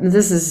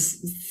 This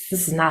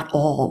is not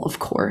all, of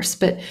course,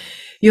 but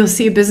you'll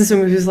see a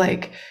businesswoman who's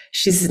like,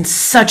 she's in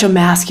such a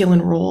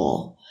masculine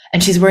role.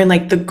 And she's wearing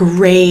like the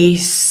gray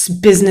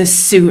business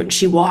suit and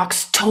she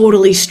walks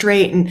totally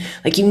straight and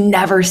like you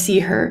never see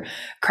her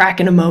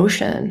crack an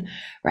emotion,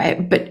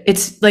 right? But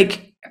it's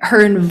like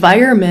her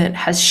environment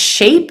has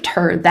shaped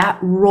her, that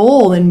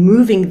role, and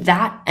moving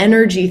that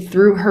energy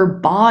through her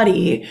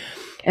body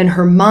and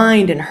her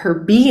mind and her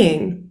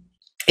being.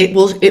 It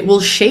will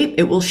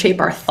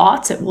shape our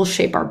thoughts. It will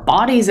shape our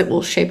bodies. It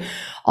will shape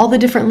all the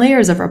different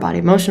layers of our body,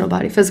 emotional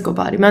body, physical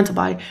body, mental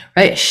body,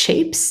 right? It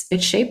shapes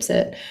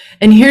it.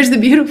 And here's the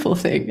beautiful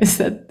thing is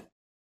that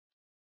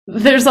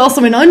there's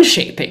also an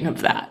unshaping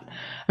of that.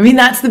 I mean,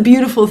 that's the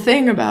beautiful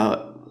thing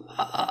about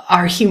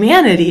our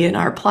humanity and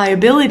our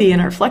pliability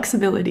and our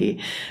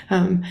flexibility.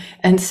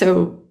 And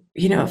so,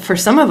 for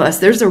some of us,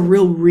 there's a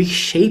real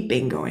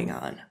reshaping going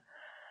on.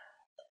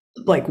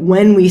 Like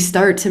when we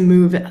start to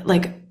move,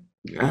 like,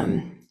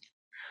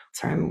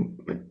 sorry, I'm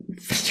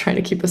trying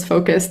to keep us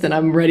focused and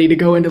I'm ready to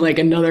go into like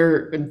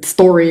another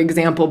story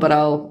example, but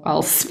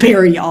I'll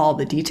spare y'all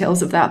the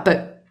details of that.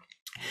 But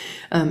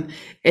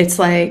it's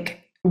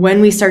like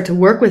when we start to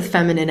work with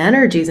feminine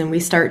energies and we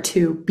start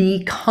to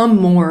become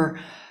more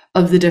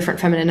of the different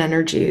feminine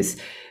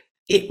energies,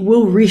 it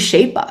will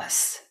reshape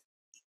us.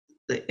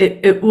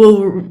 It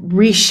will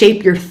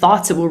reshape your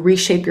thoughts. It will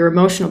reshape your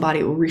emotional body.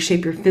 It will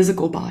reshape your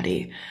physical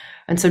body.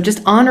 And so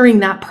just honoring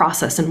that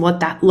process and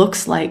what that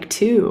looks like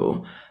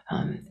too,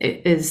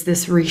 is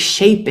this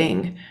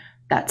reshaping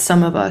that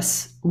some of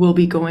us will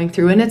be going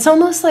through. And it's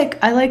almost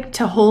like I like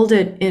to hold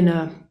it in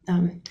a,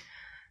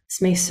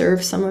 this may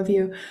serve some of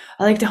you.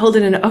 I like to hold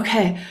it in,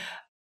 okay,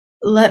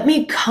 let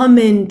me come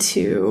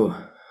into,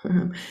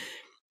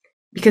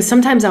 because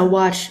sometimes I'll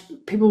watch,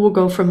 people will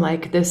go from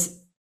like this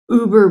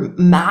uber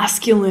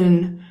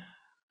masculine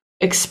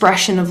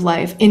expression of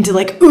life into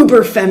like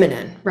uber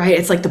feminine, right?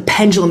 It's like the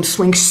pendulum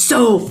swings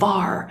so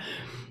far.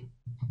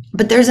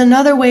 But there's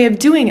another way of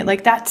doing it.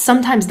 Like that,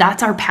 sometimes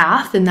that's our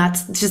path and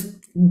that's just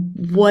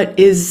what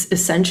is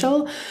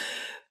essential.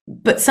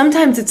 But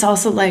sometimes it's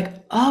also like,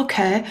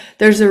 okay,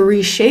 there's a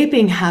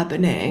reshaping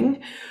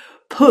happening.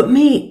 Put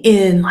me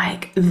in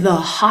like the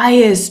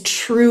highest,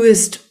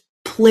 truest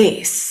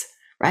place,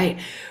 right?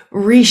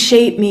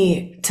 Reshape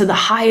me to the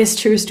highest,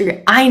 truest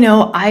degree. I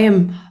know I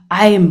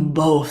am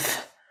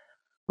both.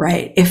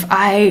 Right? If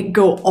I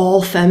go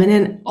all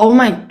feminine, oh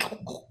my,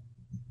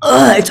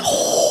 it's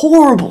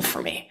horrible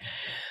for me.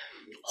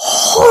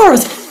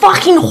 It's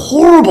fucking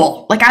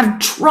horrible. Like I've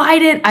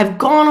tried it. I've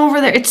gone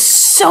over there. It's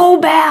so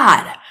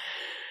bad.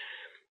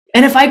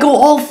 And if I go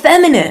all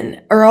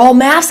feminine or all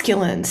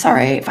masculine,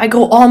 if I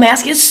go all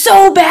masculine, it's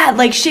so bad.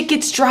 Like shit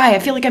gets dry. I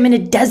feel like I'm in a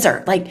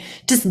desert, like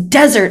just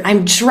desert.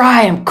 I'm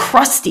dry. I'm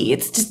crusty.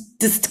 It's just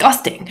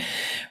disgusting,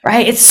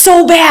 right? It's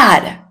so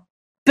bad,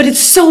 but it's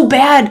so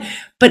bad.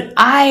 But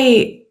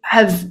I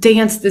have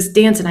danced this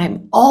dance and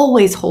I'm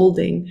always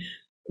holding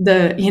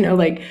the,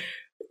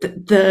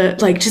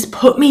 like just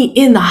put me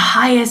in the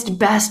highest,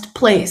 best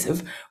place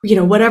of,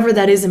 whatever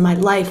that is in my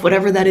life,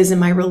 whatever that is in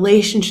my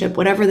relationship,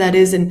 whatever that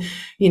is in,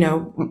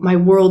 my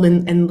world,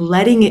 and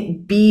letting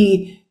it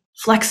be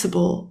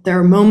flexible. There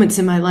are moments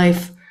in my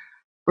life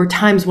or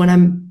times when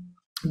I'm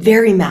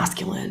very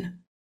masculine.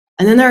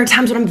 And then there are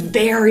times when I'm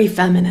very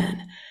feminine.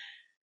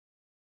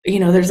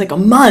 There's like a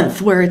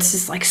month where it's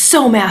just like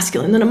so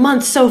masculine, then a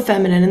month so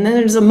feminine, and then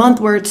there's a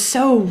month where it's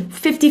so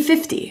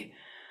 50-50.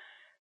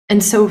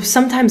 And so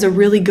sometimes a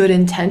really good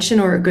intention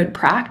or a good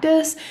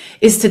practice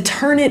is to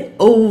turn it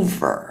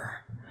over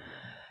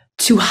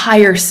to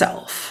higher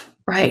self,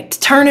 right? To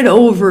turn it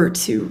over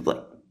to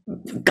like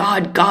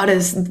God,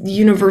 Goddess,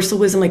 universal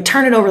wisdom, like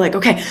turn it over, like,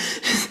 okay,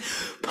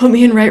 put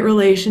me in right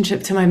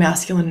relationship to my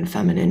masculine and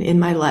feminine in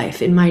my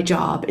life, in my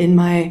job, in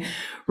my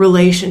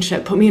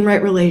relationship, put me in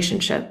right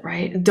relationship,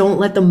 right? Don't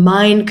let the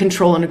mind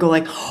control and go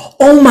like,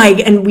 oh my,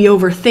 and we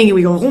overthink it.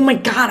 We go, oh my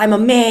God, I'm a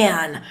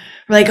man.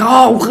 We're like,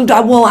 oh,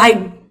 well,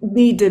 I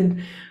need to,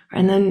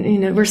 and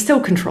then, we're still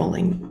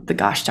controlling the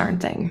gosh darn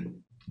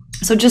thing.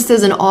 So just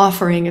as an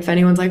offering, if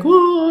anyone's like,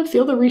 oh, I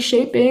feel the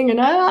reshaping and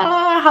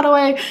how do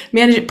I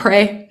manage it?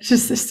 Pray,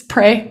 just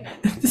pray,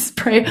 just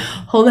pray,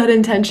 hold that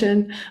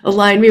intention,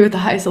 align me with the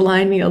highest,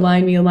 align me,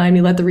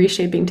 let the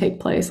reshaping take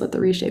place,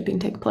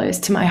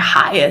 to my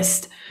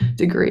highest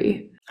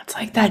degree. It's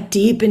like that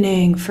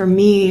deepening for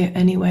me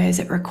anyways,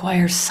 it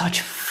requires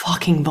such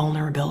fucking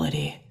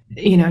vulnerability,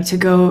 to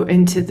go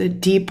into the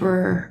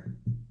deeper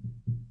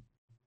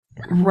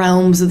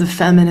realms of the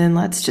feminine,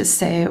 let's just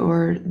say,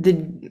 or the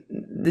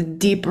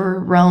deeper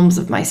realms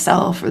of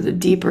myself, or the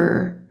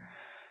deeper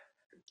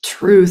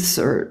truths,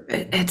 or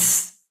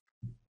it's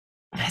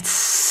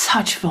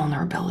such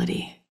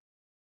vulnerability.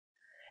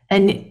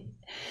 And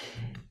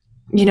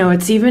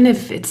it's even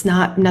if it's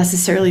not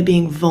necessarily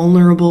being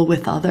vulnerable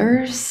with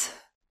others,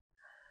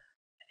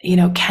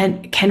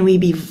 can we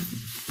be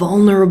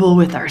vulnerable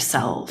with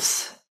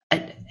ourselves?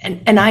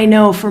 And I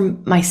know for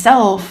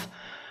myself,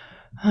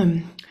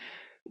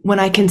 when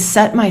I can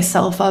set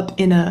myself up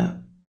in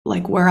a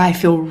like where I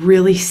feel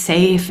really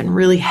safe and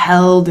really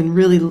held and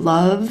really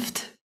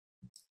loved,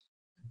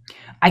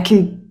 I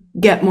can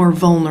get more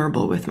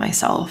vulnerable with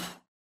myself.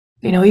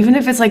 Even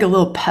if it's like a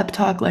little pep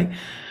talk, like,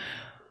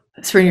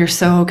 Serena, you're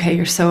so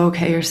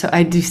okay,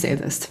 I do say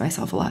this to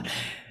myself a lot.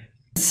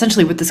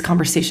 Essentially what this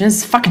conversation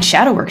is fucking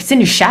shadow work. It's in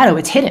your shadow,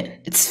 it's hidden.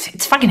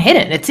 It's fucking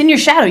hidden. It's in your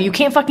shadow. You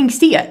can't fucking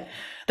see it.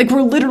 Like,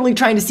 we're literally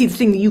trying to see the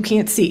thing that you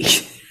can't see.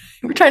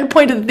 We're trying to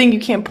point to the thing you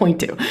can't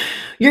point to.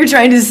 You're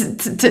trying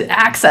to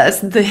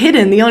access the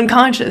hidden, the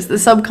unconscious, the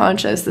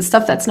subconscious, the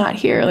stuff that's not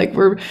here. Like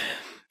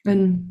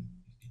and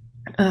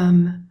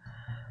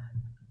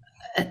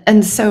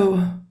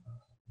so,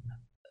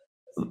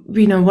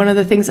 one of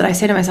the things that I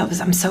say to myself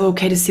is, I'm so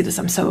okay to see this.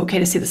 I'm so okay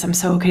to see this. I'm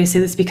so okay to see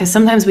this, because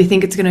sometimes we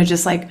think it's going to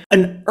just like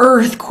an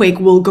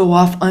earthquake will go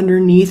off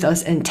underneath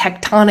us and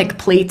tectonic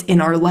plates in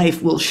our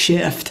life will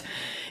shift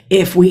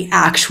if we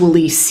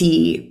actually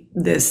see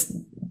this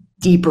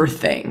deeper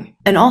thing.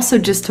 And also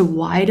just to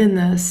widen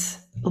this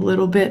a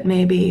little bit,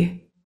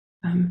 maybe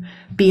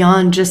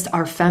beyond just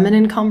our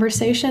feminine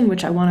conversation,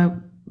 which I want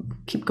to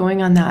keep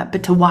going on that,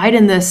 but to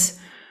widen this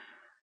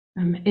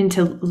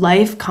into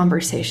life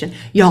conversation.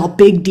 Y'all,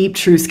 big deep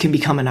truths can be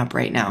coming up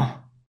right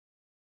now.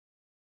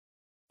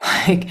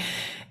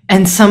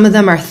 And some of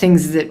them are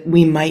things that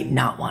we might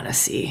not want to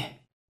see.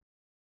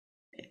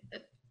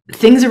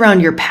 Things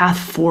around your path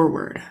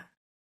forward.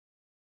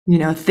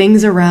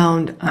 Things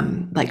around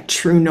like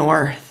true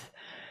north,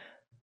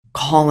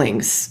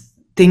 callings,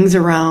 things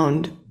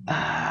around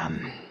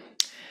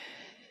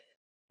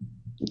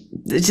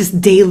just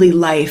daily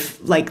life,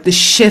 like the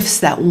shifts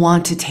that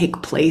want to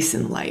take place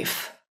in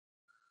life,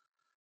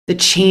 the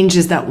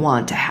changes that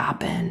want to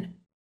happen.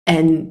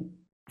 And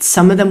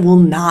some of them will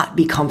not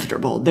be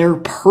comfortable. They're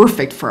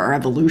perfect for our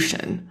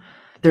evolution.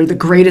 They're the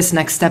greatest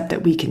next step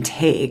that we can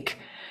take.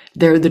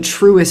 They're the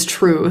truest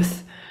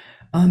truth.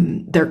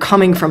 They're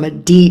coming from a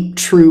deep,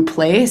 true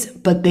place,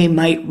 but they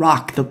might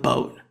rock the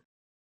boat.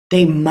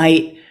 They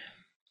might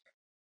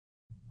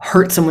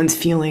hurt someone's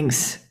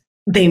feelings.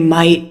 They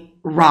might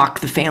rock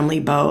the family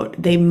boat.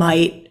 They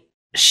might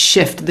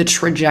shift the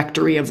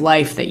trajectory of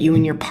life that you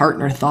and your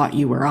partner thought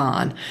you were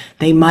on.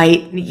 They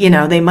might,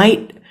 they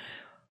might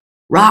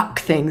rock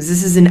things.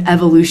 This is an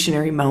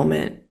evolutionary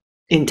moment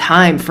in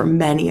time for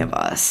many of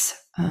us.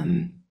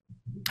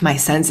 My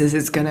sense is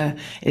it's going to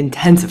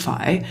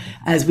intensify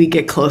as we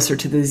get closer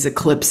to these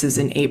eclipses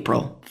in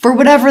April. For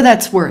whatever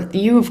that's worth,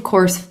 you, of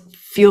course,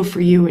 feel for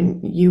you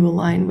and you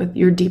align with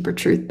your deeper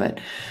truth.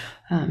 But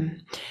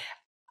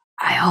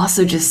I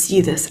also just see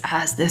this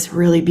as this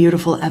really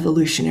beautiful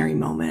evolutionary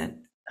moment,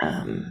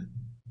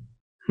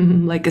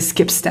 like a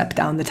skip step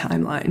down the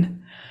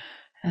timeline.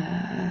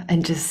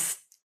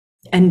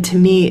 And to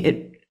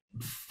me,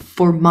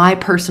 for my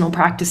personal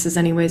practices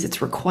anyways,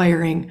 it's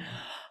requiring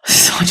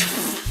such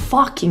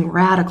fucking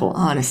radical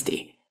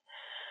honesty.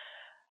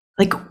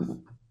 Like,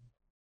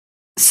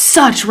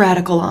 such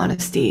radical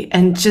honesty,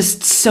 and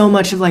just so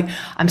much of like,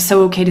 I'm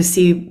so okay to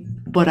see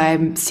what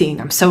I'm seeing.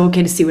 I'm so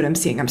okay to see what I'm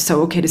seeing. I'm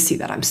so okay to see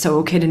that. I'm so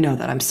okay to know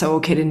that. I'm so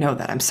okay to know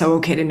that. I'm so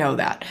okay to know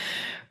that.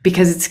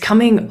 Because it's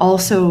coming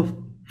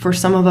also for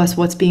some of us,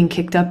 what's being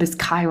kicked up is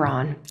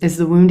Chiron, is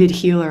the wounded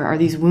healer, are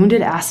these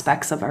wounded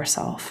aspects of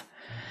ourself.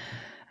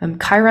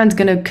 Chiron's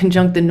going to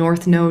conjunct the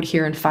North Node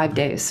here in 5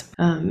 days.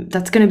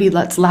 That's going to be,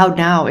 it's loud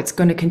now. It's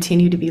going to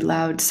continue to be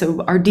loud.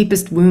 So our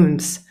deepest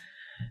wounds,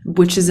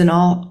 which is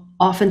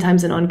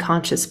oftentimes an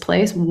unconscious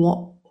place,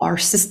 our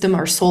system,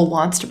 our soul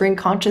wants to bring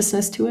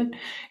consciousness to it.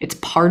 It's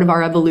part of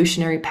our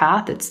evolutionary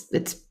path.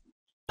 It's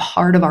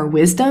part of our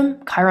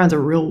wisdom. Chiron's a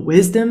real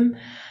wisdom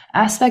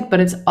aspect, but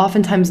it's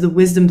oftentimes the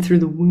wisdom through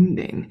the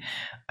wounding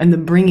and the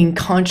bringing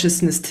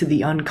consciousness to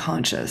the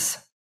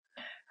unconscious,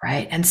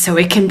 right? And so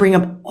it can bring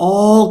up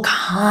all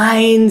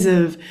kinds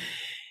of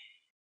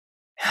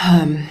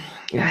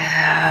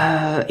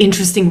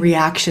interesting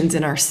reactions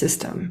in our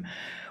system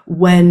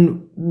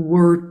when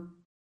we're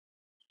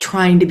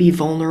trying to be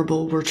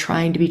vulnerable, we're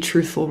trying to be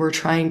truthful, we're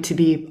trying to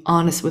be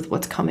honest with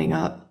what's coming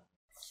up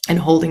and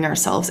holding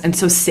ourselves. And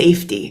so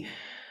safety,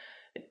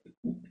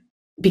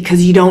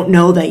 because you don't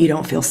know that you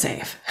don't feel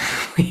safe.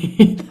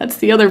 That's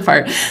the other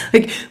part.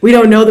 Like, we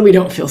don't know that we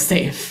don't feel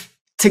safe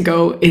to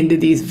go into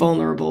these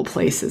vulnerable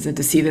places and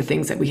to see the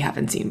things that we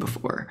haven't seen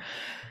before.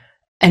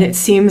 And it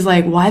seems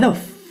like, why the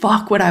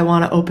fuck would I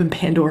want to open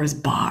Pandora's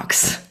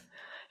box?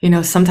 You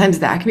know, sometimes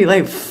that can be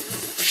like,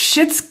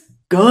 shit's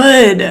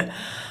good.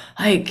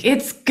 Like,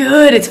 it's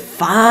good. It's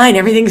fine.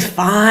 Everything's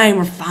fine.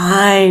 We're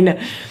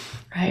fine.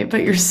 Right?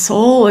 But your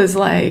soul is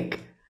like,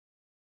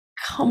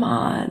 come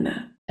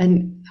on.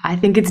 And I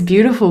think it's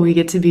beautiful. We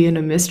get to be in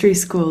a mystery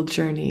school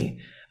journey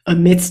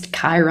amidst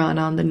Chiron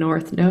on the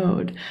North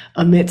Node,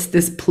 amidst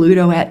this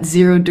Pluto at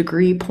 0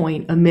 degree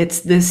point,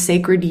 amidst this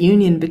sacred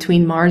union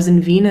between Mars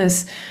and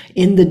Venus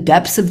in the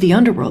depths of the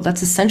underworld.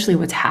 That's essentially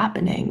what's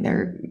happening.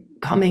 They're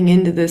coming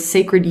into this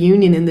sacred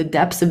union in the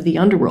depths of the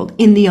underworld,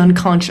 in the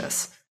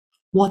unconscious.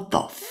 What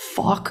the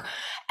fuck?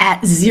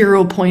 At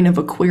 0 point of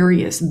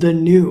Aquarius, the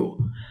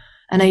new.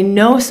 And I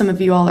know some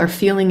of you all are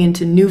feeling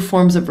into new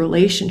forms of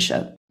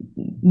relationship,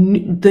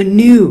 the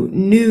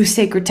new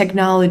sacred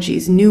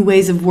technologies, new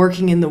ways of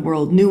working in the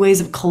world, new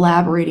ways of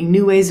collaborating,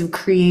 new ways of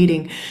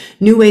creating,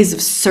 new ways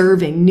of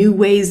serving, new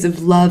ways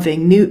of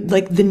loving,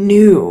 the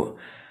new.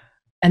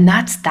 And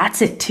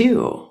that's it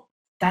too.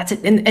 That's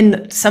it.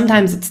 And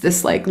sometimes it's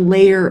this like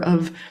layer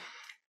of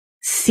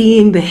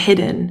seeing the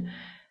hidden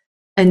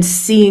and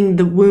seeing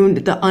the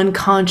wound, the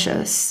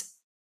unconscious,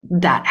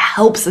 that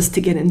helps us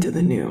to get into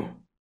the new.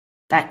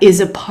 That is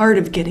a part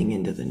of getting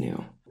into the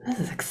new. This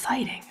is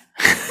exciting.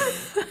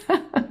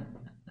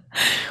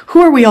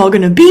 Who are we all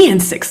going to be in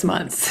 6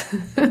 months?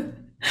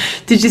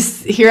 Did you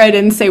hear I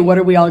didn't say, what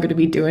are we all going to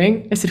be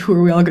doing? I said, who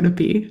are we all going to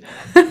be?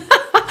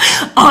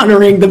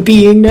 Honoring the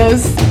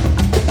beingness.